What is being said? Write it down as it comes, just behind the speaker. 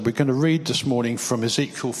We're going to read this morning from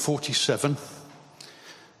Ezekiel 47,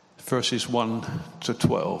 verses 1 to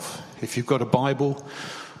 12. If you've got a Bible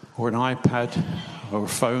or an iPad or a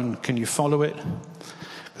phone, can you follow it?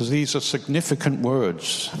 Because these are significant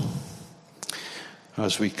words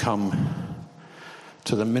as we come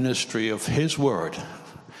to the ministry of His Word.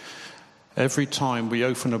 Every time we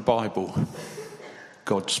open a Bible,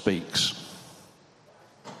 God speaks.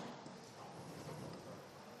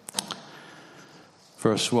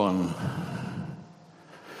 Verse 1.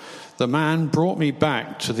 The man brought me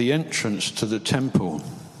back to the entrance to the temple,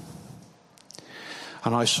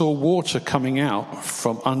 and I saw water coming out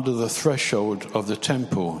from under the threshold of the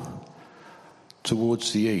temple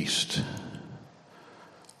towards the east,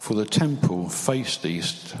 for the temple faced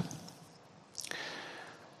east.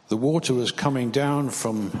 The water was coming down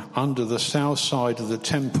from under the south side of the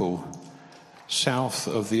temple, south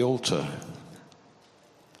of the altar.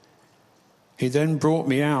 He then brought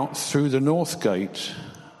me out through the north gate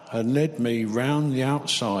and led me round the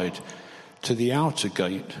outside to the outer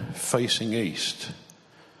gate facing east.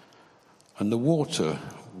 And the water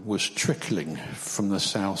was trickling from the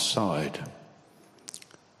south side.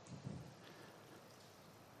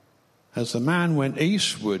 As the man went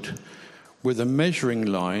eastward with a measuring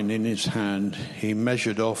line in his hand, he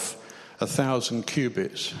measured off 1,000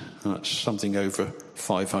 cubits. That's something over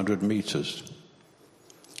 500 meters.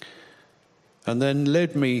 And then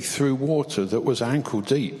led me through water that was ankle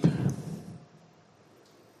deep.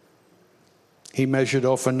 He measured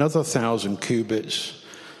off another 1,000 cubits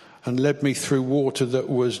and led me through water that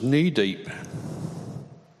was knee deep.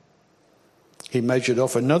 He measured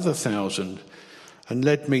off another 1,000 and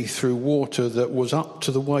led me through water that was up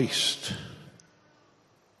to the waist.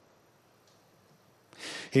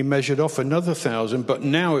 He measured off another 1,000, but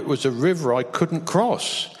now it was a river I couldn't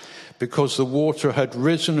cross, because the water had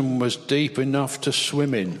risen and was deep enough to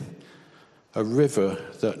swim in, a river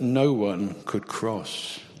that no one could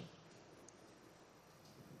cross.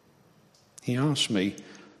 He asked me,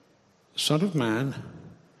 "Son of man,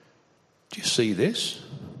 do you see this?"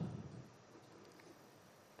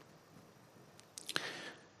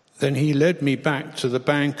 Then he led me back to the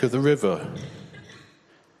bank of the river.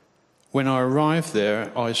 When I arrived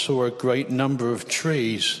there, I saw a great number of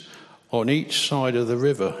trees on each side of the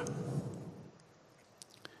river.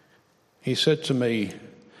 He said to me,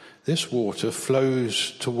 "This water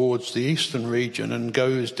flows towards the eastern region and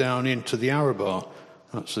goes down into the Arabah,"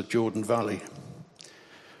 that's the Jordan Valley,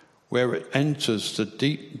 "where it enters the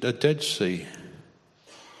Dead Sea.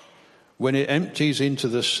 When it empties into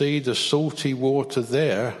the sea, the salty water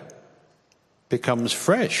there becomes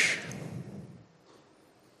fresh.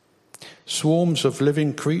 Swarms of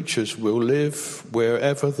living creatures will live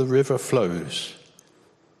wherever the river flows.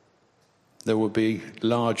 There will be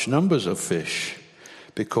large numbers of fish,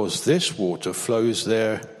 because this water flows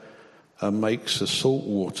there and makes the salt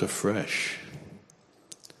water fresh.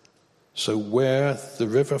 So where the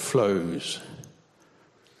river flows,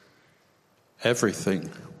 everything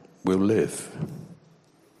will live.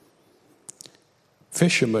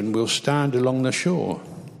 Fishermen will stand along the shore.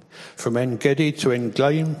 From En-Gedi to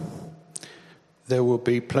En-Eglaim, there will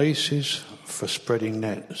be places for spreading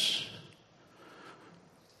nets.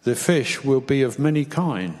 The fish will be of many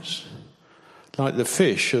kinds, like the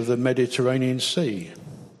fish of the Mediterranean Sea.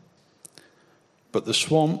 But the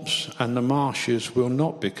swamps and the marshes will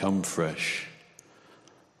not become fresh.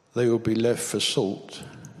 They will be left for salt.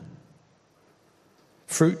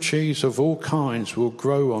 Fruit trees of all kinds will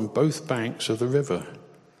grow on both banks of the river.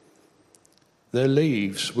 Their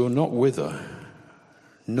leaves will not wither,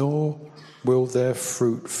 nor will their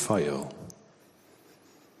fruit fail.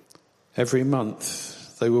 Every month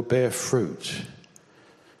they will bear fruit,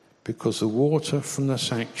 because the water from the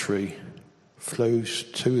sanctuary flows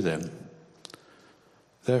to them.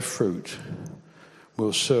 Their fruit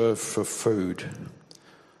will serve for food,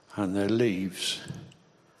 and their leaves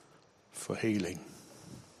for healing."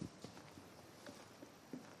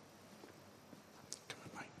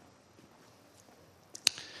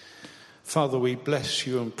 Father, we bless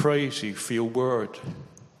you and praise you for your word.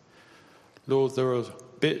 Lord, there are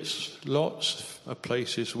lots of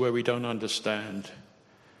places where we don't understand,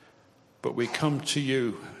 but we come to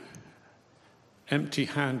you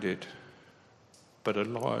empty-handed, but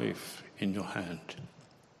alive in your hand.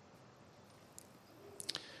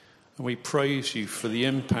 And we praise you for the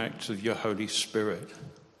impact of your Holy Spirit.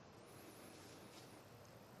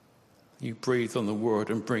 You breathe on the word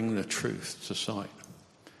and bring the truth to sight.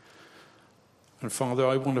 And Father,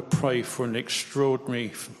 I want to pray for an extraordinary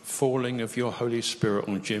falling of your Holy Spirit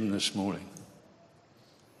on Jim this morning.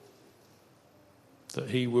 that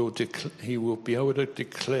he will be able to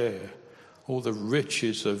declare all the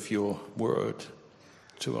riches of your word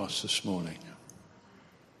to us this morning.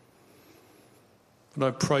 And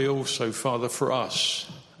I pray also, Father, for us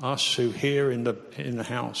who here in the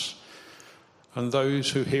house and those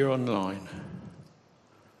who hear online,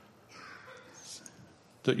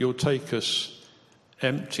 that you'll take us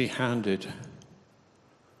empty-handed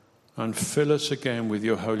and fill us again with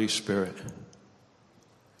your Holy Spirit.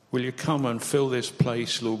 Will you come and fill this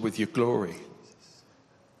place, Lord, with your glory?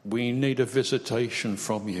 We need a visitation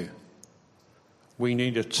from you. We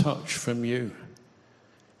need a touch from you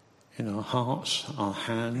in our hearts, our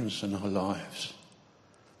hands, and our lives.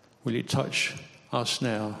 Will you touch us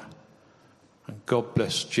now? And God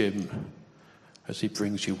bless Jim as he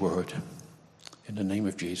brings you word. In the name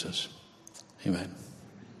of Jesus. Amen.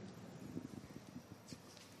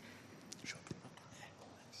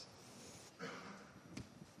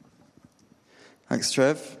 Thanks,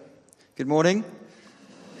 Trev. Good morning.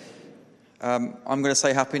 I'm going to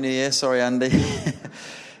say Happy New Year. Sorry, Andy.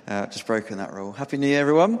 Just broken that rule. Happy New Year,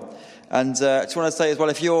 everyone. And I just want to say as well,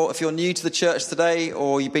 if you're new to the church today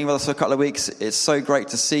or you've been with us for a couple of weeks, it's so great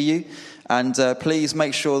to see you. And please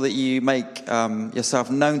make sure that you make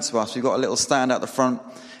yourself known to us. We've got a little stand out the front.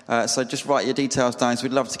 So just write your details down. So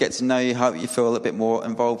we'd love to get to know you, hope you feel a little bit more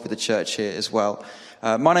involved with the church here as well.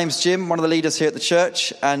 My name's Jim, one of the leaders here at the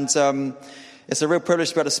church. And it's a real privilege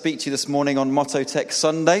to be able to speak to you this morning on Motto Tech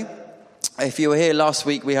Sunday. If you were here last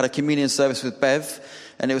week, we had a communion service with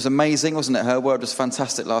Bev, and it was amazing, wasn't it? Her word was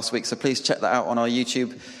fantastic last week, so please check that out on our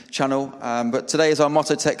YouTube channel. But today is our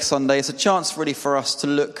Motto Tech Sunday. It's a chance really for us to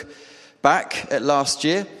look back at last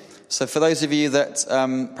year. So for those of you that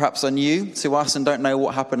perhaps are new to us and don't know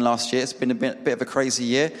what happened last year, it's been a bit of a crazy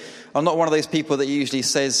year. I'm not one of those people that usually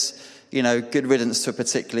says, you know, good riddance to a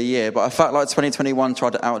particular year, but I felt like 2021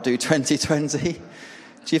 tried to outdo 2020. Do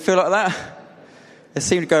you feel like that? It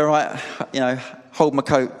seemed to go right, you know, hold my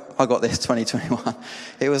coat, I got this 2021.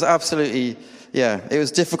 It was absolutely, it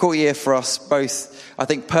was a difficult year for us both. I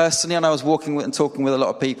think personally, and I was walking with and talking with a lot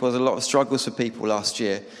of people, there's a lot of struggles for people last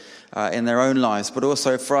year in their own lives, but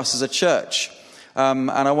also for us as a church. And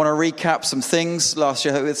I want to recap some things last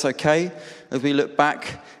year. I hope it's okay as we look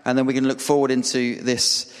back, and then we can look forward into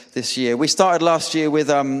this year. We started last year with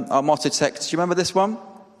our motto text. Do you remember this one?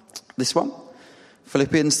 This one?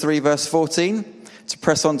 Philippians 3 verse 14. To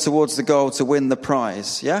press on towards the goal to win the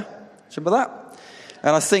prize. Yeah? Do you remember that?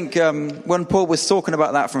 And I think when Paul was talking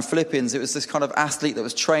about that from Philippians, it was this kind of athlete that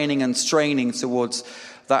was training and straining towards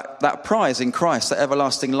that prize in Christ, that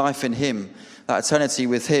everlasting life in him, that eternity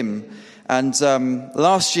with him. And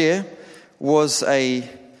last year was a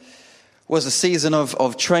season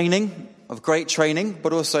of training, of great training,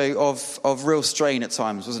 but also of real strain at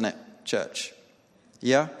times, wasn't it, church?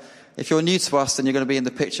 Yeah? If you're new to us, then you're going to be in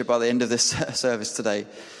the picture by the end of this service today.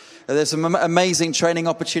 There's some amazing training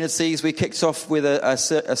opportunities. We kicked off with a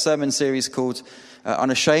sermon series called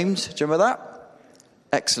Unashamed. Do you remember that?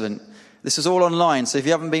 Excellent. This is all online, so if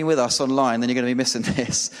you haven't been with us online, then you're going to be missing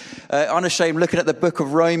this. Unashamed, looking at the book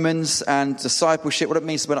of Romans and discipleship, what it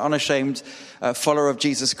means to be an unashamed follower of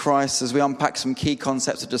Jesus Christ, as we unpack some key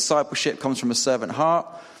concepts of discipleship. Comes from a servant heart,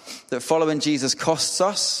 that following Jesus costs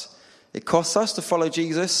us. It costs us to follow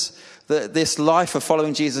Jesus. That this life of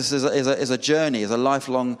following Jesus is a journey, is a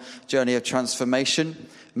lifelong journey of transformation.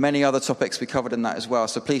 Many other topics we covered in that as well.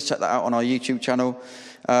 So please check that out on our YouTube channel.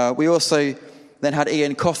 We also then had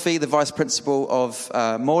Ian Coffey, the vice principal of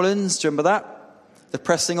Moorlands. Do you remember that? The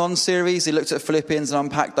Pressing On series. He looked at Philippians and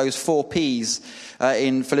unpacked those 4 P's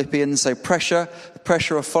in Philippians. So pressure, the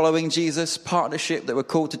pressure of following Jesus, partnership, that we're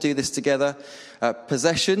called to do this together,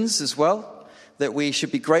 possessions as well, that we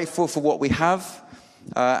should be grateful for what we have,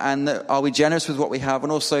 and that are we generous with what we have,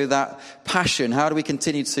 and also that passion. How do we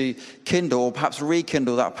continue to kindle or perhaps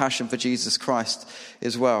rekindle that passion for Jesus Christ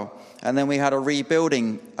as well? And then we had a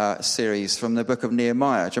rebuilding series from the book of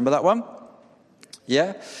Nehemiah. Do you remember that one?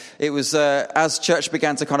 Yeah? It was as church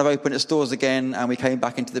began to kind of open its doors again and we came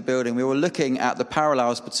back into the building, we were looking at the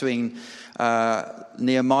parallels between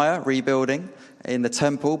Nehemiah rebuilding in the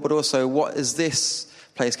temple, but also what is this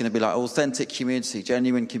place going to be like? Authentic community,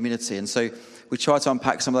 genuine community. And so we try to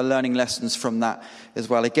unpack some of the learning lessons from that as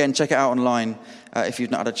well. Again, check it out online if you've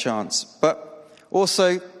not had a chance. But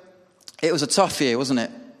also, it was a tough year, wasn't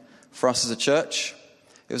it, for us as a church?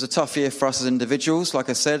 It was a tough year for us as individuals, like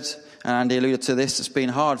I said, and Andy alluded to this. It's been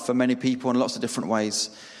hard for many people in lots of different ways,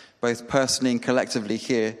 both personally and collectively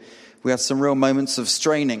here. We had some real moments of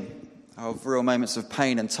straining, of real moments of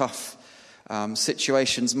pain and tough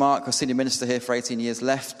situations. Mark, our senior minister here for 18 years,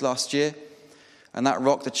 left last year, and that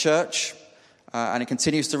rocked the church, and it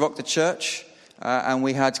continues to rock the church. and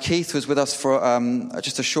we had Keith was with us for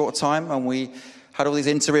just a short time, and we had all these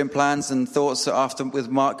interim plans and thoughts that after with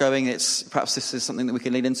Mark going, perhaps this is something that we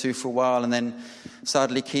can lead into for a while. And then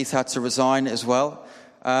sadly Keith had to resign as well,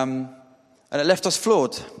 and it left us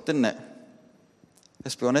floored, didn't it?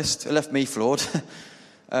 Let's be honest, it left me floored.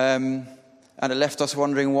 And it left us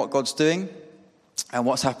wondering what God's doing and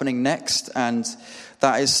what's happening next. And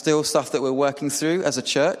that is still stuff that we're working through as a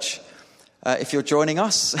church. If you're joining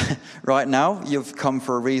us right now, you've come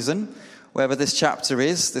for a reason. Wherever this chapter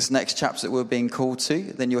is, this next chapter that we're being called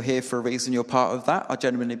to, then you're here for a reason, you're part of that. I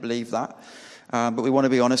genuinely believe that. But we want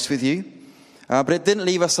to be honest with you. But it didn't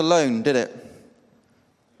leave us alone, did it?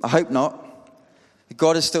 I hope not.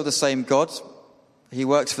 God is still the same God. He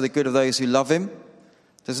works for the good of those who love him,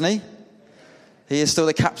 doesn't he? He is still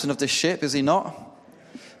the captain of this ship, is he not?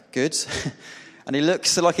 Good. And he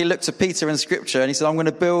looks like he looked to Peter in Scripture, and he said, I'm going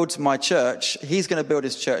to build my church. He's going to build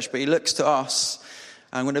his church, but he looks to us,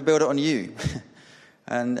 I'm going to build it on you.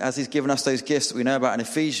 And as he's given us those gifts that we know about in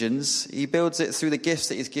Ephesians, he builds it through the gifts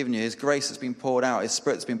that he's given you, his grace that's been poured out, his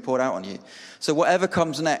spirit that's been poured out on you. So whatever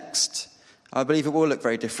comes next, I believe it will look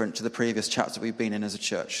very different to the previous chapter we've been in as a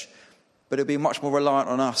church. But it'll be much more reliant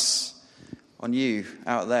on us, on you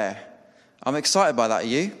out there. I'm excited by that, are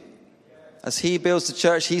you? As he builds the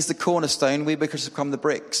church, he's the cornerstone, we become the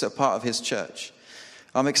bricks that are part of his church.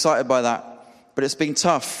 I'm excited by that. But it's been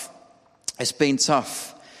tough. It's been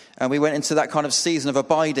tough. And we went into that kind of season of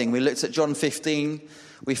abiding. We looked at John 15.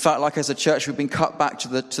 We felt like as a church we've been cut back to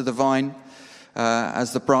the vine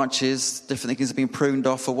as the branches, different things have been pruned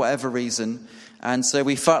off for whatever reason. And so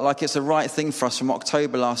we felt like it's the right thing for us from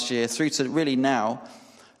October last year through to really now,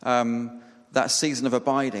 that season of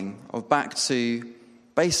abiding, of back to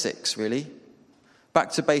basics, really.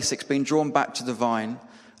 Back to basics, being drawn back to the vine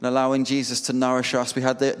and allowing Jesus to nourish us. We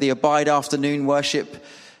had the Abide afternoon worship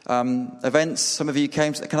events. Some of you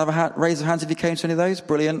came. Can I have raise your hands if you came to any of those?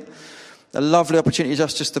 Brilliant. A lovely opportunity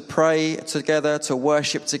just to pray together, to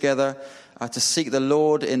worship together, to seek the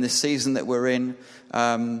Lord in this season that we're in.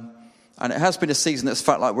 And it has been a season that's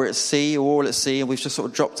felt like we're at sea, or all at sea, and we've just sort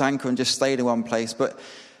of dropped anchor and just stayed in one place. But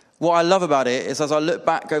what I love about it is, as I look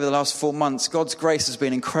back over the last 4 months, God's grace has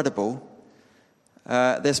been incredible.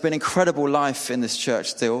 There's been incredible life in this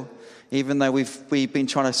church still, even though we've been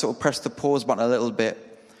trying to sort of press the pause button a little bit.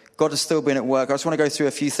 God has still been at work. I just want to go through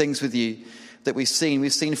a few things with you that we've seen.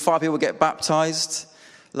 We've seen 5 people get baptized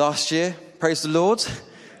last year. Praise the Lord.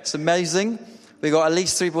 It's amazing. We got at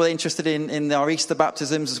least 3 people interested in our Easter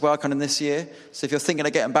baptisms as well, kind of this year. So if you're thinking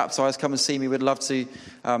of getting baptized, come and see me. We'd love to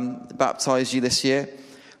baptize you this year.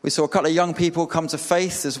 We saw a couple of young people come to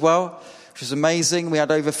faith as well, which was amazing. We had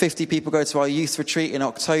over 50 people go to our youth retreat in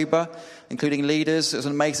October, including leaders. It was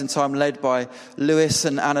an amazing time led by Lewis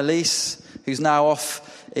and Annalise, who's now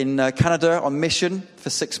off in Canada on mission for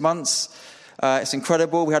 6 months. It's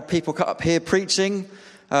incredible. We had people cut up here preaching.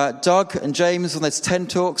 Doug and James on those 10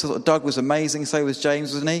 talks. I thought Doug was amazing. So was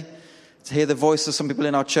James, wasn't he? To hear the voice of some people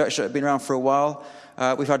in our church that have been around for a while.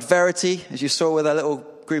 We've had Verity, as you saw with our little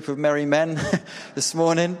group of merry men this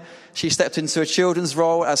morning. She stepped into a children's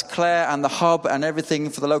role as Claire, and the hub and everything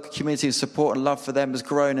for the local community, support and love for them has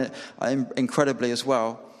grown incredibly as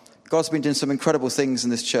well. God's been doing some incredible things in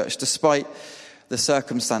this church despite the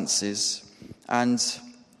circumstances. And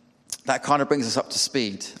that kind of brings us up to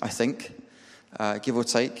speed, I think. Give or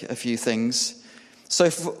take a few things. So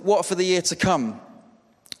what for the year to come?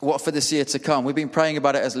 What for this year to come? We've been praying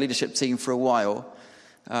about it as a leadership team for a while.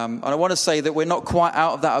 And I want to say that we're not quite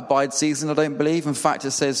out of that abide season, I don't believe. In fact,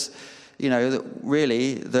 it says, that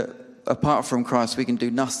really, that apart from Christ, we can do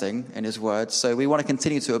nothing in his word. So we want to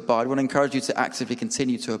continue to abide. We want to encourage you to actively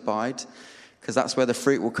continue to abide, because that's where the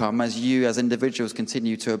fruit will come as you as individuals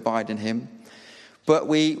continue to abide in him. But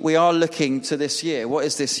we are looking to this year. What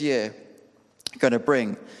is this year going to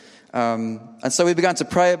bring? And so we began to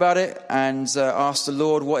pray about it and ask the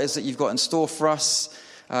Lord, what is it you've got in store for us?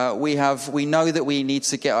 We know that we need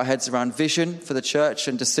to get our heads around vision for the church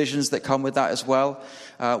and decisions that come with that as well.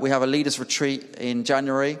 We have a leaders retreat in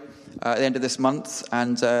January at the end of this month,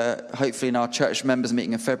 and hopefully in our church members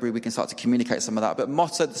meeting in February we can start to communicate some of that. But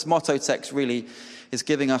this motto text really is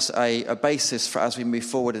giving us a basis for as we move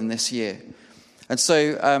forward in this year. And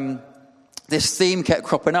so this theme kept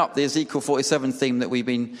cropping up, the Ezekiel 47 theme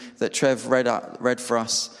that Trev read for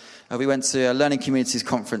us. We went to a Learning Communities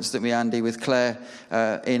conference that we, Andy, with Claire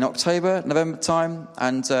in November time.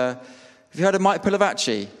 And have you heard of Mike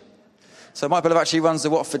Pilavachi? So Mike Bill actually runs the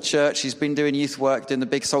Watford Church. He's been doing youth work, doing the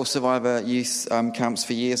big Soul Survivor youth camps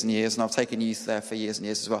for years and years, and I've taken youth there for years and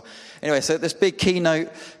years as well. Anyway, so this big keynote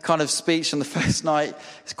kind of speech on the first night,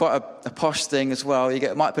 it's quite a posh thing as well. You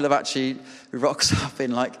get Mike Bill actually rocks up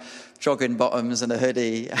in like jogging bottoms and a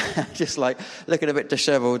hoodie, just like looking a bit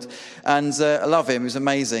dishevelled. And I love him, he was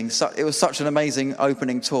amazing. So, it was such an amazing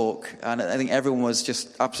opening talk, and I think everyone was just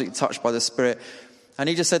absolutely touched by the Spirit. And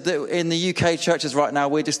he just said that in the UK churches right now,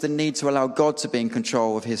 we're just in need to allow God to be in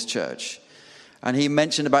control of his church. And he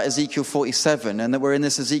mentioned about Ezekiel 47, and that we're in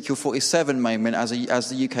this Ezekiel 47 moment as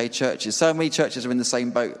the UK churches. So many churches are in the same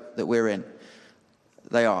boat that we're in.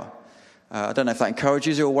 They are. I don't know if that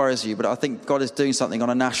encourages you or worries you, but I think God is doing something on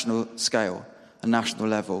a national scale, a national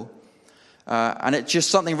level. And it just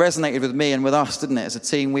something resonated with me and with us, didn't it? As a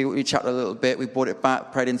team, we chatted a little bit, we brought it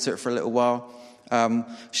back, prayed into it for a little while.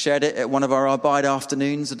 Shared it at one of our Abide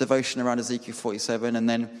afternoons, a devotion around Ezekiel 47, and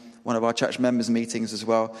then one of our church members' meetings as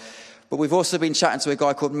well. But we've also been chatting to a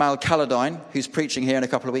guy called Mal Calladine, who's preaching here in a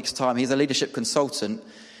couple of weeks' time. He's a leadership consultant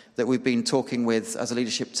that we've been talking with as a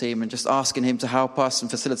leadership team and just asking him to help us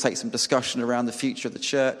and facilitate some discussion around the future of the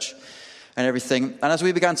church and everything. And as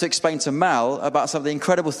we began to explain to Mal about some of the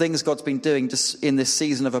incredible things God's been doing just in this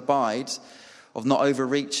season of Abide, of not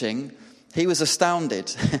overreaching, he was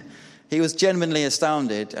astounded. He was genuinely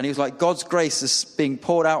astounded, and he was like, God's grace is being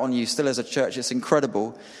poured out on you still as a church. It's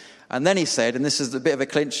incredible. And then he said, and this is a bit of a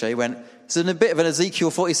clincher, he went, it's in a bit of an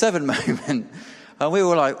Ezekiel 47 moment. And we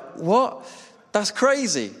were like, what? That's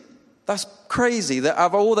crazy. That's crazy that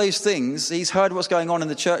of all those things, he's heard what's going on in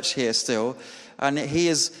the church here still, and he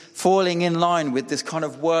is falling in line with this kind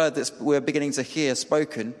of word that we're beginning to hear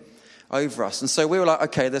spoken over us. And so we were like,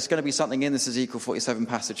 okay, there's going to be something in this Ezekiel 47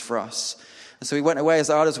 passage for us. And so we went away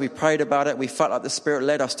as elders, we prayed about it, we felt like the Spirit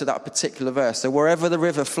led us to that particular verse. So wherever the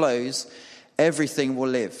river flows, everything will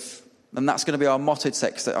live. And that's going to be our motto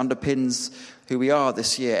text that underpins who we are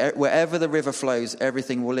this year. Wherever the river flows,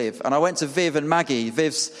 everything will live. And I went to Viv and Maggie.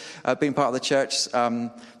 Viv's been part of the church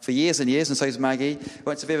for years and years, and so is Maggie. I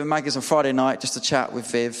went to Viv and Maggie's on Friday night just to chat with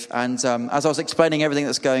Viv. And as I was explaining everything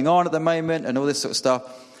that's going on at the moment and all this sort of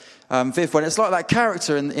stuff, Viv went, it's like that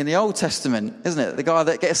character in the Old Testament, isn't it? The guy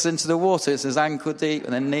that gets into the water, it says ankle deep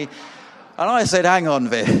and then knee. And I said, hang on,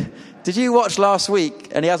 Viv. Did you watch last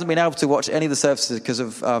week? And he hasn't been able to watch any of the services because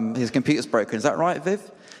of his computer's broken. Is that right, Viv?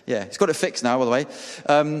 Yeah, he's got it fixed now, by the way.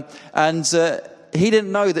 He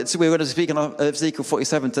didn't know that we were going to speak on Ezekiel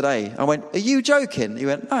 47 today. I went, are you joking? He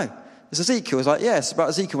went, no. It's Ezekiel. I was like, yeah, it's about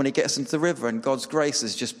Ezekiel when he gets into the river and God's grace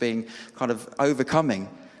is just being kind of overcoming.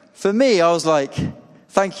 For me, I was like,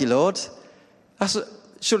 thank you, Lord.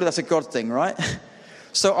 Surely that's a God thing, right?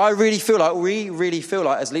 So we really feel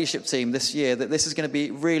like as leadership team this year that this is going to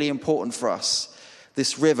be really important for us,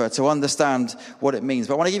 this river, to understand what it means.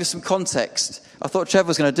 But I want to give you some context. I thought Trev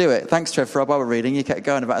was going to do it. Thanks, Trev, for our Bible reading. You kept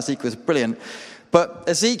going about Ezekiel. It's brilliant. But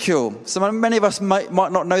Ezekiel, so many of us might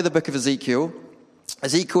not know the book of Ezekiel.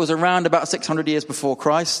 Ezekiel is around about 600 years before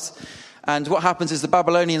Christ. And what happens is the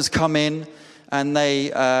Babylonians come in and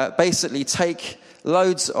they basically take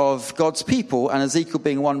loads of God's people, and Ezekiel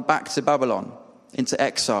being one, back to Babylon, into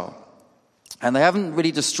exile. And they haven't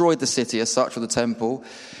really destroyed the city as such, or the temple.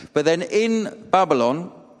 But then in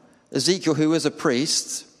Babylon, Ezekiel, who is a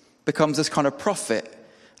priest, becomes this kind of prophet.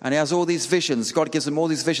 And he has all these visions. God gives him all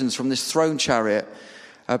these visions from this throne chariot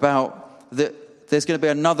about that there's going to be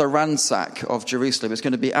another ransack of Jerusalem. It's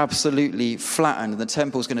going to be absolutely flattened. The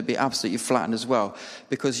temple's going to be absolutely flattened as well,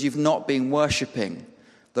 because you've not been worshipping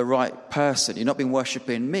the right person. You've not been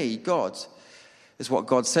worshipping me, God, is what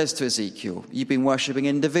God says to Ezekiel. You've been worshipping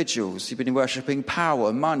individuals. You've been worshipping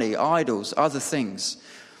power, money, idols, other things.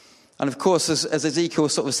 And of course, as Ezekiel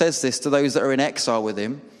sort of says this to those that are in exile with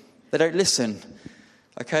him, they don't listen.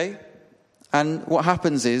 Okay? And what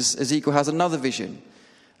happens is Ezekiel has another vision.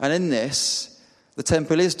 And in this, the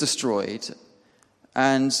temple is destroyed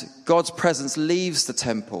and God's presence leaves the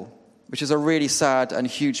temple, which is a really sad and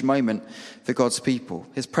huge moment for God's people.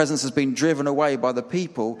 His presence has been driven away by the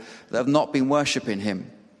people that have not been worshipping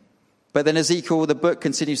him. But then Ezekiel, the book,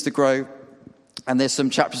 continues to grow, and there's some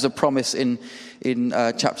chapters of promise in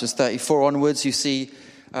chapters 34 onwards. You see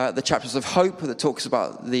the chapters of hope that talks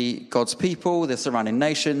about God's people, the surrounding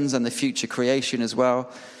nations, and the future creation as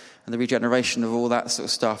well, and the regeneration of all that sort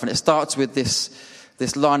of stuff. And it starts with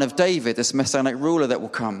this line of David, this messianic ruler that will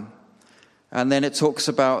come. And then it talks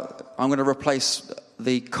about, I'm going to replace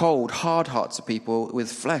the cold, hard hearts of people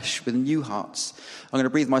with flesh, with new hearts. I'm going to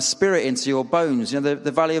breathe my spirit into your bones. You know,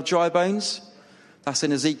 the valley of dry bones? That's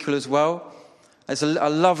in Ezekiel as well. It's a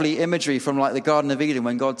lovely imagery from like the Garden of Eden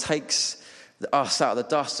when God takes us out of the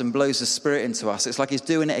dust and blows the spirit into us. It's like he's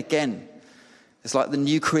doing it again. It's like the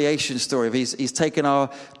new creation story of he's taken our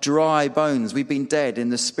dry bones. We've been dead in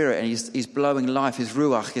the spirit, and he's blowing life, his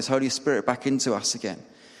ruach, his Holy Spirit back into us again.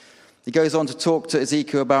 He goes on to talk to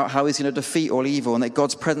Ezekiel about how he's going to defeat all evil and that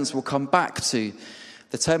God's presence will come back to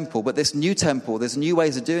the temple. But this new temple, there's new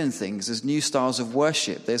ways of doing things. There's new styles of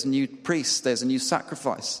worship. There's new priests. There's a new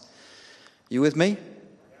sacrifice. You with me?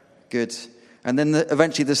 Good. And then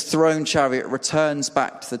eventually this throne chariot returns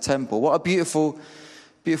back to the temple. What a beautiful,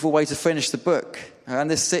 beautiful way to finish the book. And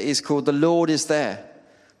this city is called The Lord is There.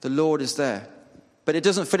 The Lord is there. But it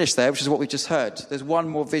doesn't finish there, which is what we just heard. There's one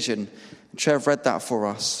more vision. Trev read that for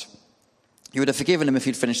us. You would have forgiven him if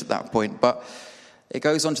he'd finished at that point. But it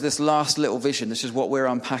goes on to this last little vision. This is what we're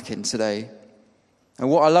unpacking today. And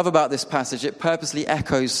what I love about this passage, it purposely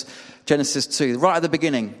echoes Genesis 2. Right at the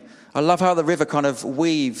beginning, I love how the river kind of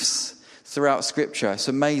weaves throughout Scripture. It's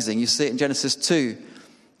amazing. You see it in Genesis 2,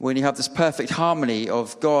 when you have this perfect harmony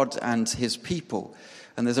of God and his people.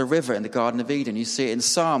 And there's a river in the Garden of Eden. You see it in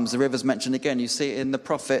Psalms. The river's mentioned again. You see it in the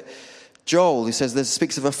prophet Joel, who says,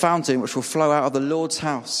 speaks of a fountain which will flow out of the Lord's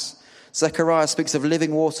house. Zechariah speaks of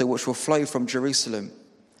living water which will flow from Jerusalem.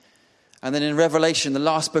 And then in Revelation, the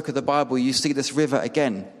last book of the Bible, you see this river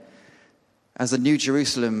again. As the new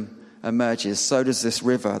Jerusalem emerges, so does this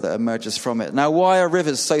river that emerges from it. Now, why are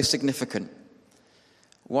rivers so significant?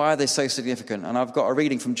 Why are they so significant? And I've got a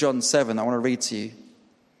reading from John 7 I want to read to you.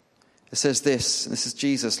 It says this, and this is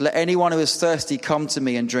Jesus. Let anyone who is thirsty come to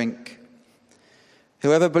me and drink.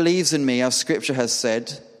 Whoever believes in me, as Scripture has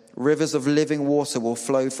said, rivers of living water will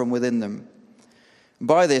flow from within them.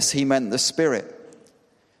 By this he meant the Spirit,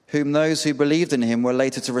 whom those who believed in him were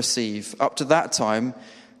later to receive. Up to that time,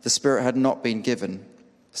 the Spirit had not been given,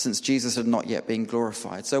 since Jesus had not yet been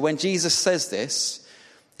glorified. So when Jesus says this,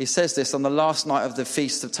 he says this on the last night of the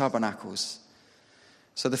Feast of Tabernacles.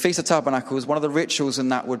 So the Feast of Tabernacles, one of the rituals in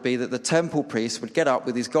that would be that the temple priests would get up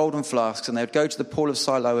with these golden flasks and they would go to the pool of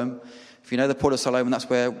Siloam. If you know the pool of Siloam, that's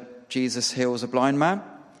where Jesus heals a blind man.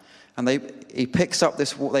 And they pick up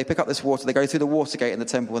this water, they go through the water gate in the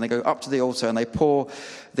temple and they go up to the altar and they pour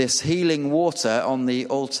this healing water on the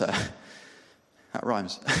altar. That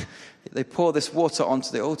rhymes. They pour this water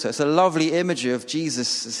onto the altar. It's a lovely imagery of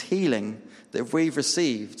Jesus' healing that we've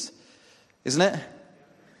received, isn't it?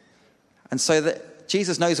 And so that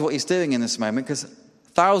Jesus knows what he's doing in this moment, because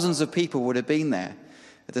thousands of people would have been there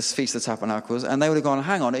at this Feast of Tabernacles and they would have gone,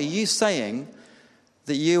 hang on, are you saying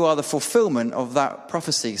that you are the fulfillment of that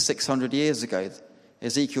prophecy 600 years ago,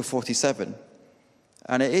 Ezekiel 47?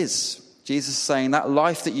 And it is. Jesus is saying that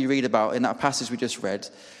life that you read about in that passage we just read,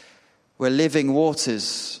 where living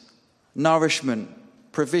waters, nourishment,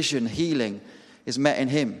 provision, healing is met in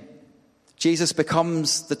him. Jesus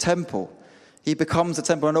becomes the temple. He becomes the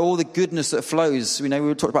temple, and all the goodness that flows, we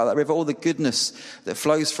talked about that river, all the goodness that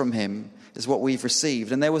flows from him is what we've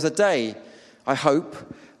received. And there was a day, I hope,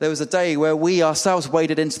 there was a day where we ourselves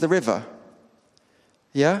waded into the river.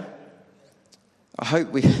 Yeah? I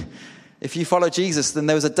hope if you follow Jesus, then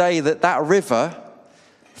there was a day that river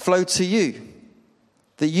flowed to you,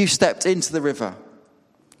 that you stepped into the river.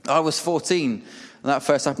 I was 14 and that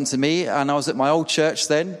first happened to me, and I was at my old church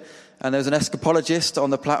then, and there was an escapologist on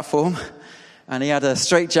the platform, and he had a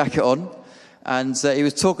straitjacket on, and he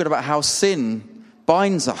was talking about how sin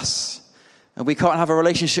binds us. And we can't have a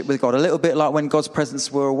relationship with God. A little bit like when God's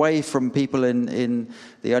presence were away from people in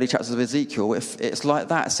the early chapters of Ezekiel. It's like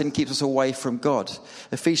that. Sin keeps us away from God.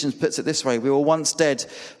 Ephesians puts it this way. We were once dead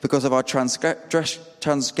because of our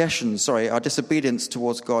transgressions, our disobedience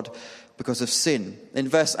towards God because of sin. In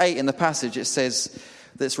verse 8 in the passage, it says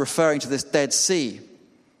that it's referring to this Dead Sea.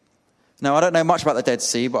 Now, I don't know much about the Dead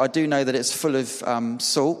Sea, but I do know that it's full of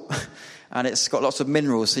salt. And it's got lots of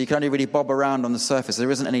minerals, so you can only really bob around on the surface.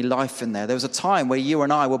 There isn't any life in there. There was a time where you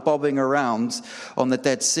and I were bobbing around on the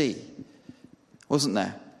Dead Sea, wasn't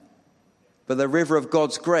there? But the river of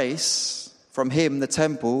God's grace from him, the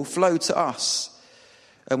temple, flowed to us.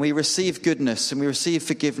 And we receive goodness, and we receive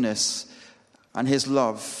forgiveness, and his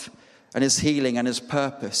love, and his healing, and his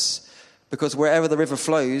purpose. Because wherever the river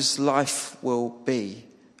flows, life will be.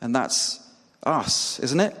 And that's us,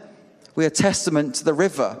 isn't it? We are testament to the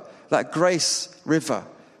river, that grace river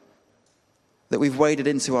that we've waded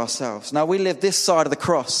into ourselves. Now, we live this side of the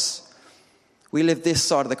cross. We live this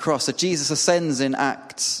side of the cross. So Jesus ascends in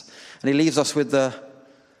Acts, and he leaves us with the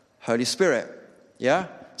Holy Spirit. Yeah?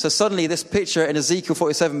 So suddenly this picture in Ezekiel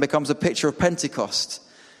 47 becomes a picture of Pentecost,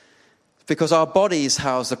 because our bodies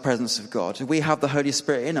house the presence of God. We have the Holy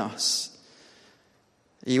Spirit in us.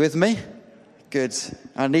 Are you with me? Good.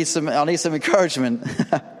 I need some encouragement.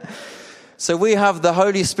 So we have the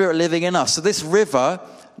Holy Spirit living in us. So this river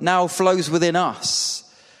now flows within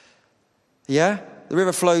us. Yeah? The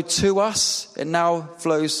river flowed to us. It now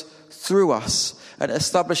flows through us and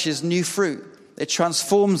establishes new fruit. It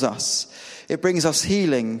transforms us. It brings us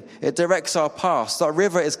healing. It directs our paths. That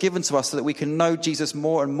river is given to us so that we can know Jesus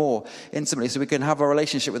more and more intimately, so we can have a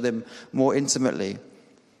relationship with him more intimately.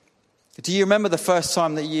 Do you remember the first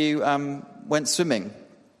time that you went swimming?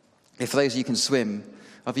 If for those of you who can swim,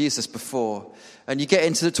 I've used this before. And you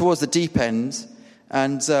get towards the deep end,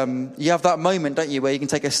 and you have that moment, don't you, where you can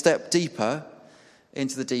take a step deeper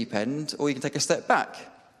into the deep end, or you can take a step back.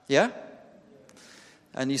 Yeah?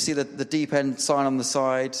 And you see the deep end sign on the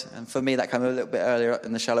side, and for me that came a little bit earlier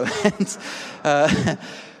in the shallow end.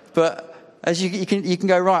 But as you can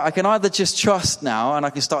go, right, I can either just trust now and I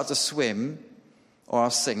can start to swim, or I'll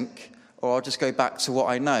sink, or I'll just go back to what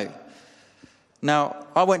I know. Now,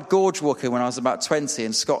 I went gorge walking when I was about 20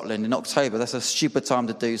 in Scotland in October. That's a stupid time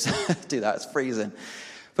to do that. It's freezing.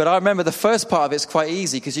 But I remember the first part of it's quite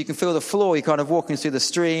easy because you can feel the floor. You're kind of walking through the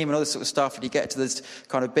stream and all this sort of stuff, and you get to this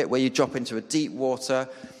kind of bit where you drop into a deep water,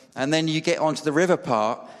 and then you get onto the river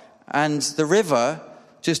part, and the river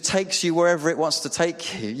just takes you wherever it wants to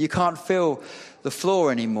take you. You can't feel the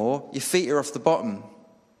floor anymore. Your feet are off the bottom. Are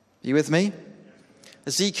you with me?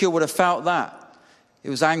 Ezekiel would have felt that. It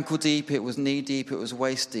was ankle deep, it was knee deep, it was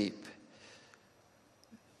waist deep.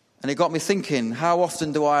 And it got me thinking, how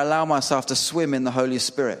often do I allow myself to swim in the Holy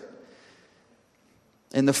Spirit?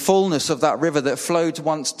 In the fullness of that river that flowed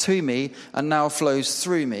once to me and now flows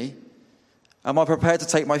through me. Am I prepared to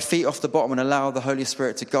take my feet off the bottom and allow the Holy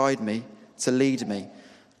Spirit to guide me, to lead me?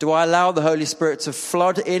 Do I allow the Holy Spirit to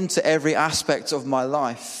flood into every aspect of my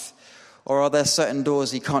life? Or are there certain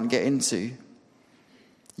doors he can't get into?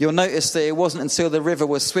 You'll notice that it wasn't until the river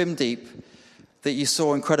was swim deep that you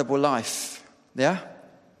saw incredible life. Yeah?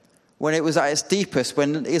 When it was at its deepest,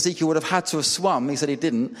 when Ezekiel would have had to have swum, he said he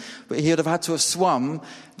didn't, but he would have had to have swum,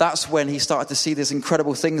 that's when he started to see these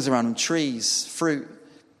incredible things around him. Trees, fruit,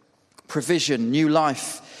 provision, new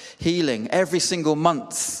life, healing. Every single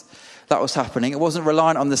month that was happening. It wasn't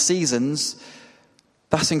reliant on the seasons.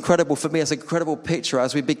 That's incredible for me. It's an incredible picture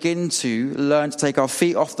as we begin to learn to take our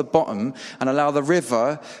feet off the bottom and allow the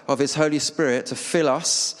river of his Holy Spirit to fill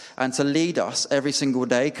us and to lead us every single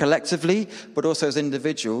day, collectively, but also as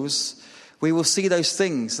individuals. We will see those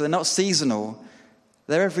things. They're not seasonal.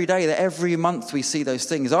 They're every day. They're every month we see those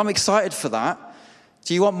things. I'm excited for that.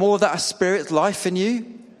 Do you want more of that Spirit life in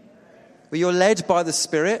you? Where you're led by the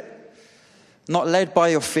Spirit, not led by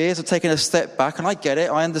your fears or taking a step back. And I get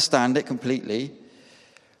it. I understand it completely.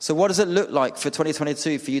 So what does it look like for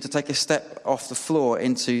 2022 for you to take a step off the floor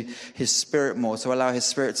into his Spirit more, to allow his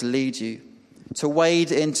Spirit to lead you, to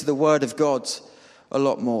wade into the Word of God a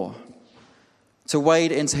lot more, to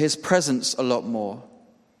wade into his presence a lot more,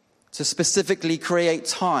 to specifically create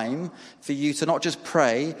time for you to not just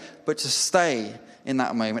pray, but to stay in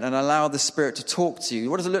that moment and allow the Spirit to talk to you?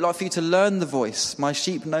 What does it look like for you to learn the voice? My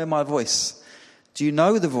sheep know my voice. Do you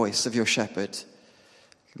know the voice of your shepherd?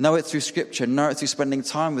 Know it through Scripture. Know it through spending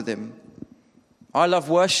time with him. I love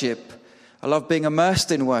worship. I love being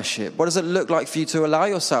immersed in worship. What does it look like for you to allow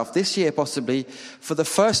yourself this year, possibly, for the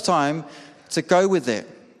first time, to go with it,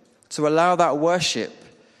 to allow that worship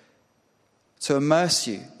to immerse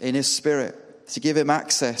you in his Spirit, to give him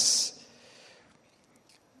access?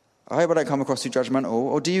 I hope I don't come across too judgmental.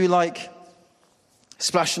 Or do you like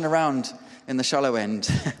splashing around in the shallow end?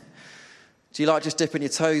 Do you like just dipping your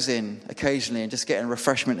toes in occasionally and just getting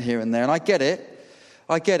refreshment here and there? And I get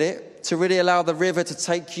it. To really allow the river to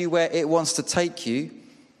take you where it wants to take you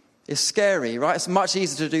is scary, right? It's much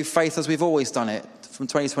easier to do faith as we've always done it from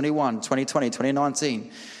 2021, 2020,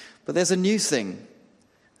 2019. But there's a new thing.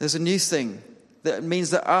 There's a new thing that means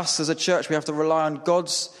that us as a church, we have to rely on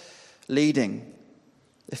God's leading.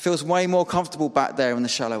 It feels way more comfortable back there in the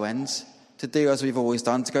shallow end to do as we've always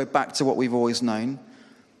done, to go back to what we've always known.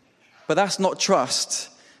 But that's not trust,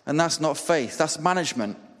 and that's not faith. That's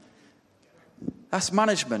management. That's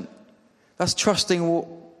management. That's trusting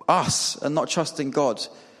us and not trusting God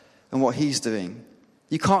and what he's doing.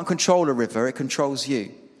 You can't control a river. It controls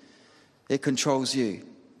you. It controls you.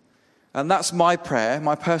 And that's my prayer,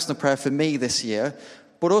 my personal prayer for me this year,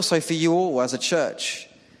 but also for you all as a church,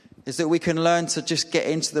 is that we can learn to just get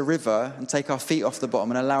into the river and take our feet off the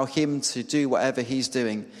bottom and allow him to do whatever he's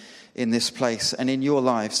doing in this place and in your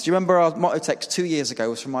lives. Do you remember our motto text 2 years ago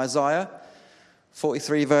was from Isaiah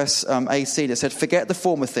 43 verse 18. It said, "Forget the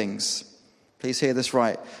former things." Please hear this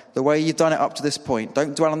right. "The way you've done it up to this point.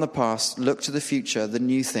 Don't dwell on the past. Look to the future, the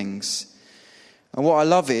new things." And what I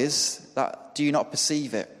love is that, do you not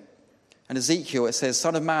perceive it? And Ezekiel, it says,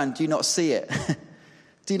 "Son of man, do you not see it?"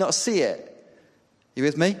 Do you not see it? You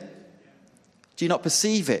with me? Do you not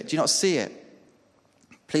perceive it? Do you not see it?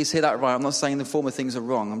 Please hear that right. I'm not saying the former things are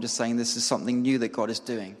wrong. I'm just saying this is something new that God is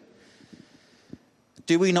doing.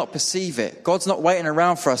 Do we not perceive it? God's not waiting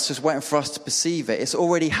around for us, just waiting for us to perceive it. It's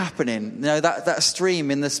already happening. You know, that stream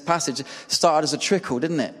in this passage started as a trickle,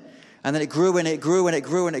 didn't it? And then it grew and it grew and it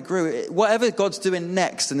grew and it grew. Whatever God's doing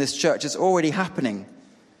next in this church, it's already happening.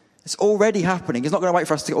 It's already happening. He's not going to wait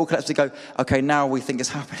for us to all collectively go, okay, now we think it's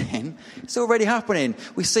happening. It's already happening.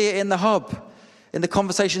 We see it in the hub, in the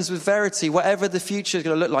conversations with Verity. Whatever the future is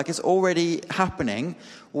going to look like, it's already happening.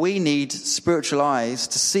 We need spiritual eyes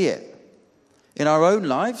to see it in our own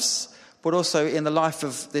lives, but also in the life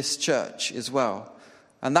of this church as well.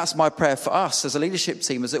 And that's my prayer for us as a leadership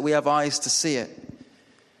team, is that we have eyes to see it.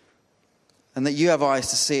 And that you have eyes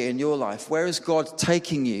to see it in your life. Where is God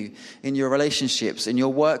taking you in your relationships, in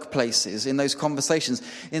your workplaces, in those conversations,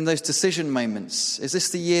 in those decision moments? Is this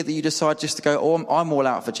the year that you decide just to go, oh, I'm all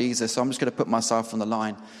out for Jesus, so I'm just going to put myself on the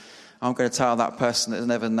line. I'm going to tell that person that has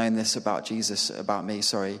never known this about Jesus. I'm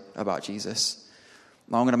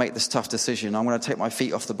going to make this tough decision. I'm going to take my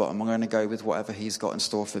feet off the bottom. I'm going to go with whatever he's got in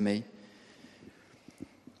store for me.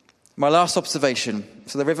 My last observation.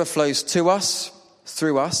 So the river flows to us,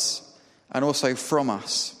 through us, and also from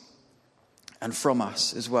us. And from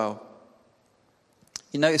us as well.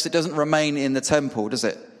 You notice it doesn't remain in the temple, does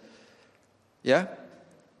it? Yeah?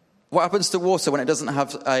 What happens to water when it doesn't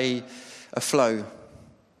have a flow?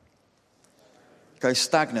 It goes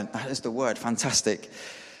stagnant. That is the word. Fantastic.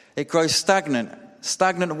 It grows stagnant.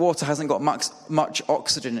 Stagnant water hasn't got much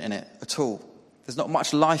oxygen in it at all. There's not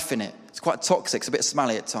much life in it. It's quite toxic. It's a bit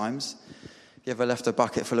smelly at times. You ever left a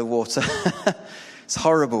bucket full of water? It's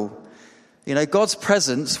horrible. You know, God's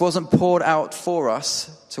presence wasn't poured out for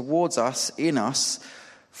us, towards us, in us,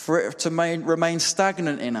 for it to remain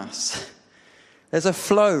stagnant in us. There's a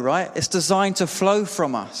flow, right? It's designed to flow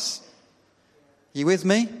from us. You with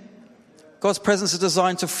me? God's presence is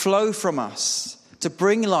designed to flow from us, to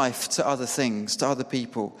bring life to other things, to other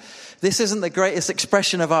people. This isn't the greatest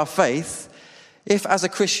expression of our faith. If, as a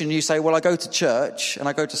Christian, you say, well, I go to church and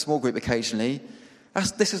I go to small group occasionally,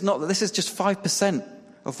 this is just 5%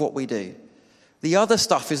 of what we do. The other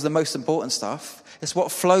stuff is the most important stuff. It's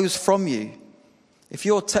what flows from you. If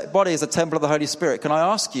your body is a temple of the Holy Spirit, can I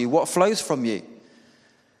ask you, what flows from you?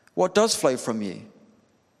 What does flow from you?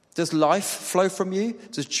 Does life flow from you?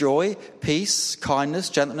 Does joy, peace, kindness,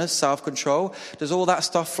 gentleness, self-control, does all that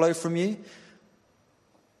stuff flow from you?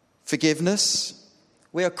 Forgiveness?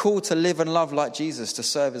 We are called to live and love like Jesus, to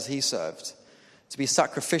serve as he served, to be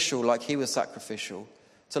sacrificial like he was sacrificial,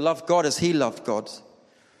 to love God as he loved God.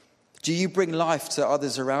 Do you bring life to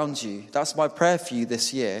others around you? That's my prayer for you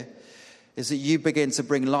this year, is that you begin to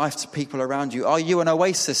bring life to people around you. Are you an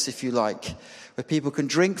oasis, if you like, where people can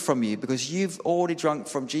drink from you because you've already drunk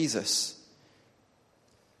from Jesus?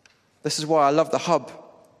 This is why I love the Hub.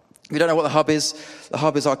 If you don't know what the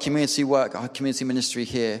Hub is our community work, our community ministry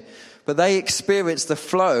here. But they experience the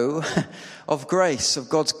flow of grace, of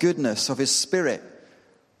God's goodness, of his Spirit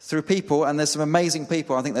through people. And there's some amazing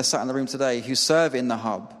people, I think they're sat in the room today, who serve in the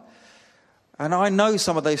Hub. And I know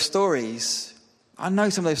some of those stories.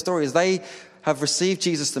 They have received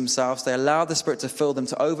Jesus themselves. They allow the Spirit to fill them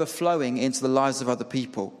to overflowing into the lives of other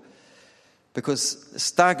people. Because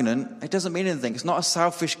stagnant, it doesn't mean anything. It's not a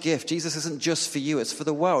selfish gift. Jesus isn't just for you. It's for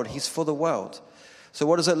the world. He's for the world. So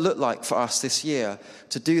what does it look like for us this year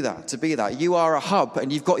to do that, to be that? You are a hub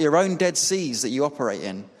and you've got your own dead seas that you operate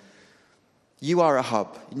in. You are a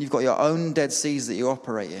hub and you've got your own dead seas that you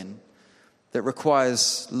operate in that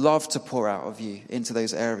requires love to pour out of you into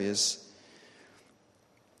those areas.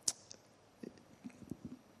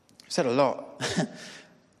 I've said a lot.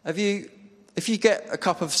 If you get a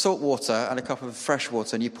cup of salt water and a cup of fresh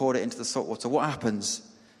water and you pour it into the salt water, what happens?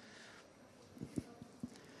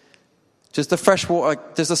 Does the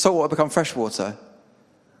salt water become fresh water?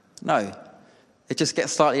 No. It just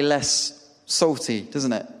gets slightly less salty,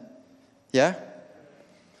 doesn't it? Yeah?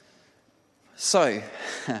 So,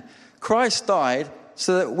 Christ died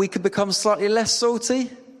so that we could become slightly less salty?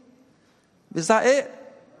 Is that it?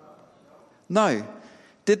 No.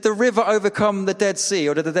 Did the river overcome the Dead Sea,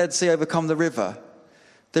 or did the Dead Sea overcome the river?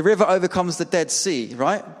 The river overcomes the Dead Sea,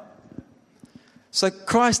 right? So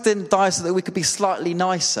Christ didn't die so that we could be slightly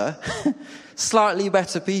nicer, slightly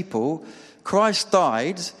better people. Christ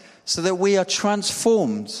died so that we are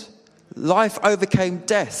transformed. Life overcame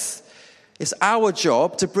death. It's our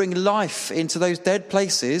job to bring life into those dead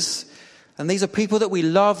places. And these are people that we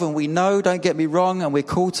love and we know, don't get me wrong, and we're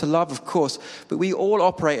called to love, of course. But we all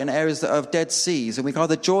operate in areas that are dead seas, and we can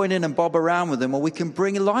either join in and bob around with them, or we can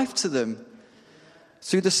bring life to them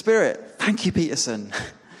through the Spirit. Thank you, Peterson.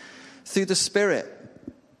 through the Spirit.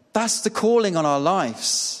 That's the calling on our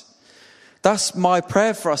lives. That's my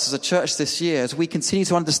prayer for us as a church this year, as we continue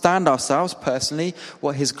to understand ourselves personally,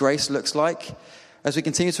 what his grace looks like, as we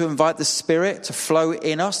continue to invite the Spirit to flow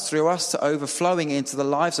in us, through us, to overflowing into the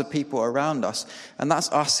lives of people around us. And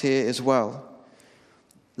that's us here as well.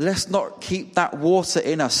 Let's not keep that water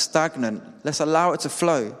in us stagnant. Let's allow it to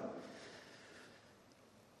flow.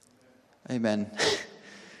 Amen.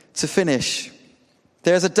 To finish,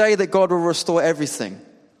 there's a day that God will restore everything,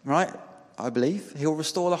 right? I believe he'll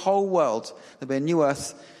restore the whole world. There'll be a new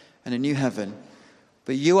earth and a new heaven.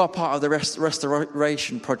 But you are part of the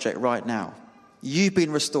restoration project right now. You've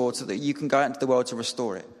been restored so that you can go out into the world to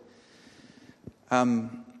restore it.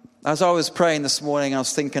 As I was praying this morning, I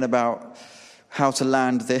was thinking about how to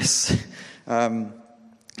land this.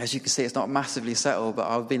 As you can see, it's not massively settled, but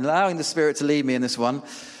I've been allowing the Spirit to lead me in this one.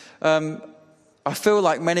 I feel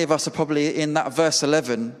like many of us are probably in that verse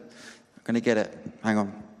 11. I'm going to get it. Hang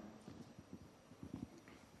on.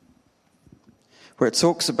 Where it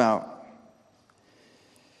talks about,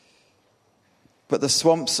 but the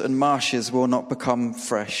swamps and marshes will not become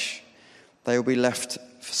fresh. They will be left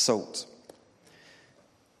for salt.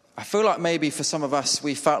 I feel like maybe for some of us,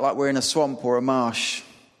 we felt like we're in a swamp or a marsh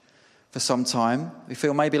for some time. We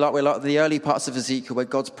feel maybe like we're like the early parts of Ezekiel where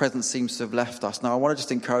God's presence seems to have left us. Now, I want to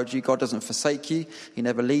just encourage you, God doesn't forsake you. He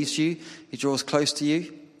never leaves you. He draws close to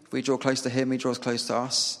you. If we draw close to him, he draws close to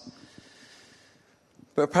us.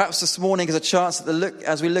 But perhaps this morning is a chance that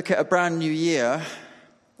as we look at a brand new year,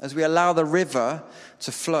 as we allow the river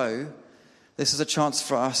to flow, this is a chance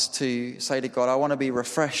for us to say to God, I want to be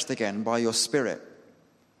refreshed again by your Spirit.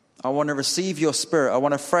 I want to receive your Spirit. I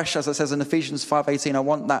want to fresh, as it says in Ephesians 5:18, I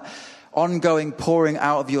want that ongoing pouring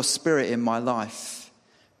out of your Spirit in my life.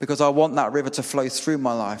 Because I want that river to flow through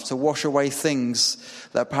my life, to wash away things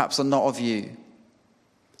that perhaps are not of you.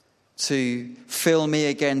 To fill me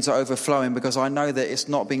again to overflowing, because I know that it's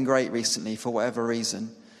not been great recently for whatever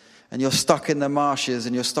reason. And you're stuck in the marshes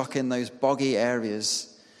and you're stuck in those boggy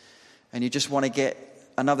areas. And you just want to get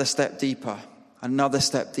another step deeper, another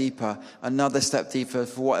step deeper, another step deeper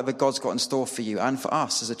for whatever God's got in store for you and for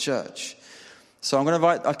us as a church. So I'm going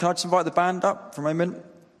to can I just invite the band up for a moment?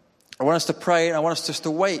 I want us to pray and I want us just to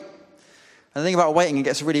wait. And the thing about waiting, it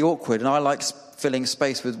gets really awkward. And I like filling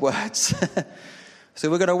space with words. So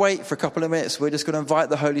we're going to wait for a couple of minutes. We're just going to invite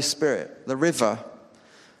the Holy Spirit, the river,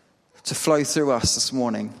 to flow through us this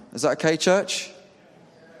morning. Is that okay, church?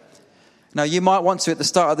 Now, you might want to, at the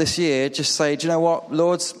start of this year, just say, do you know what,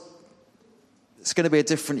 Lord, it's going to be a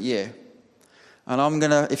different year. And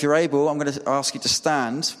if you're able, I'm going to ask you to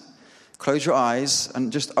stand, close your eyes,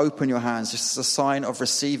 and just open your hands, just as a sign of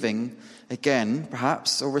receiving again,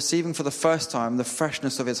 perhaps, or receiving for the first time the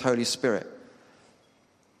freshness of his Holy Spirit.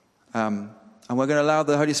 And we're going to allow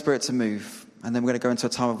the Holy Spirit to move. And then we're going to go into a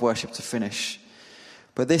time of worship to finish.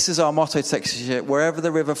 But this is our motto text here. Wherever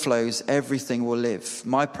the river flows, everything will live.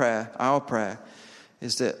 My prayer, our prayer,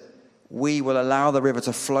 is that we will allow the river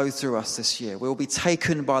to flow through us this year. We'll be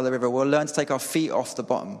taken by the river. We'll learn to take our feet off the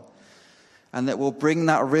bottom. And that we'll bring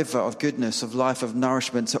that river of goodness, of life, of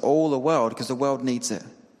nourishment to all the world, because the world needs it.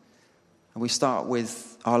 And we start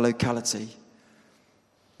with our locality.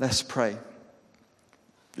 Let's pray.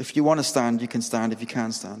 If you want to stand, you can stand. If you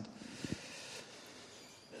can stand.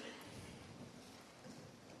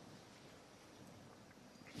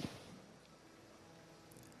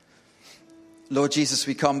 Lord Jesus,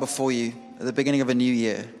 we come before you at the beginning of a new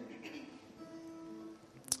year.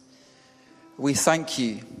 We thank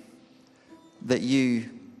you that you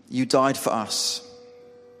died for us,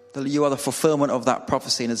 that you are the fulfillment of that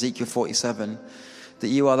prophecy in Ezekiel 47, that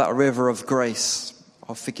you are that river of grace,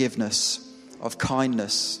 of forgiveness, of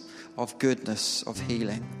kindness, of goodness, of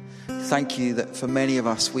healing. Thank you that for many of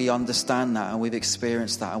us, we understand that and we've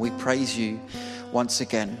experienced that, and we praise you once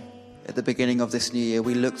again. At the beginning of this new year,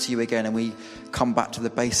 we look to you again and we come back to the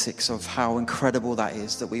basics of how incredible that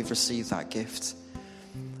is that we've received that gift.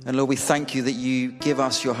 And Lord, we thank you that you give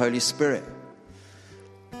us your Holy Spirit.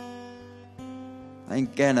 And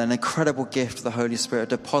again, an incredible gift, the Holy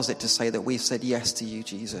Spirit, a deposit to say that we've said yes to you,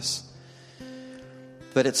 Jesus.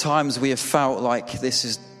 But at times we have felt like this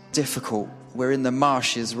is difficult. We're in the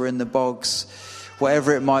marshes, we're in the bogs,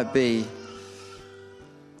 whatever it might be.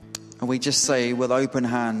 And we just say with open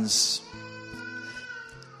hands,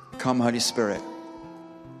 come Holy Spirit.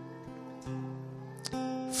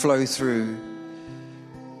 Flow through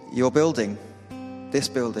your building, this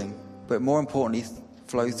building, but more importantly,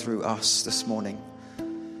 flow through us this morning.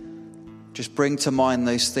 Just bring to mind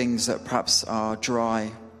those things that perhaps are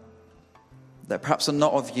dry, that perhaps are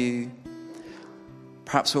not of you,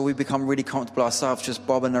 Perhaps where we've become really comfortable ourselves just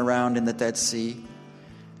bobbing around in the Dead Sea,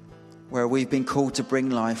 where we've been called to bring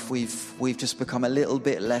life, we've just become a little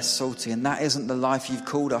bit less salty, and that isn't the life you've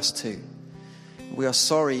called us to. We are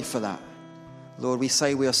sorry for that. Lord, we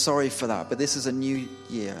say we are sorry for that, but this is a new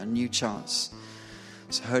year, a new chance.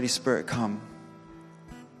 So Holy Spirit, come.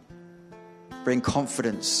 Bring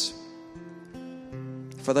confidence.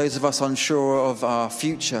 For those of us unsure of our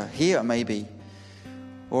future, here maybe,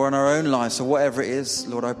 or in our own lives, or whatever it is,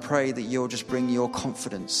 Lord, I pray that you'll just bring your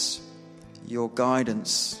confidence, your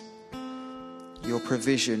guidance, your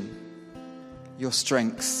provision, your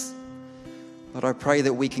strength. Lord, I pray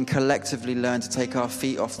that we can collectively learn to take our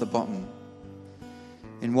feet off the bottom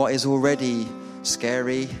in what is already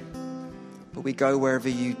scary, but we go wherever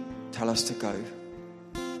you tell us to go.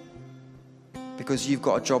 Because you've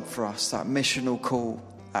got a job for us, that missional call,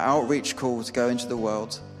 that outreach call to go into the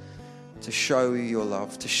world, to show your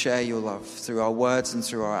love, to share your love through our words and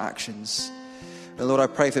through our actions. And Lord, I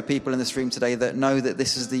pray for people in this room today that know that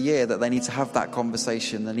this is the year that they need to have that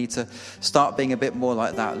conversation. They need to start being a bit more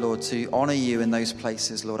like that, Lord, to honor you in those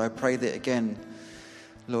places. Lord, I pray that again,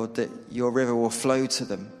 Lord, that your river will flow to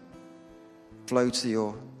them, flow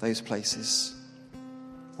to those places.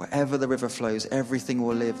 Wherever the river flows, everything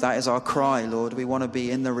will live. That is our cry, Lord. We want to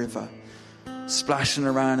be in the river, splashing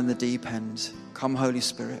around in the deep end. Come, Holy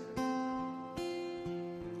Spirit.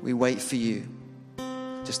 We wait for you.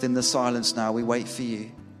 Just in the silence now, we wait for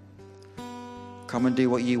you. Come and do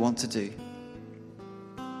what you want to do.